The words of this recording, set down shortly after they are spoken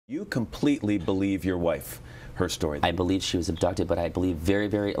You completely believe your wife, her story. I believe she was abducted, but I believe very,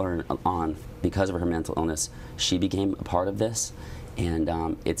 very early on, because of her mental illness, she became a part of this. And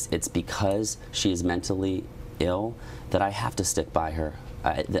it's because she is mentally ill that I have to stick by her.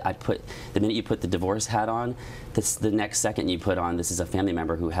 The minute you put the divorce hat on, the next second you put on, this is a family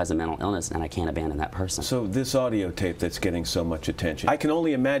member who has a mental illness, and I can't abandon that person. So this audio tape that's getting so much attention, I can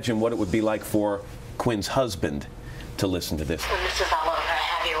only imagine what it would be like for Quinn's husband to listen to this. When this is all over, I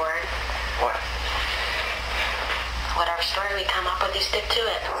have your word. What? Whatever story we come up with, you stick to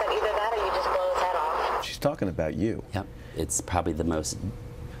it. So either that or you just blow his head off. She's talking about you. Yep. It's probably the most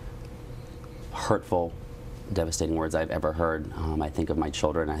hurtful, devastating words I've ever heard. I think of my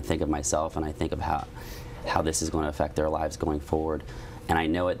children, I think of myself, and I think of how this is going to affect their lives going forward. And I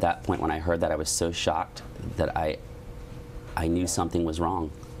know at that point when I heard that, I was so shocked that I knew something was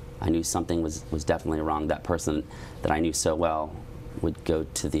wrong. I knew something was definitely wrong. That person that I knew so well would go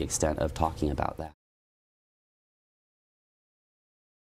to the extent of talking about that.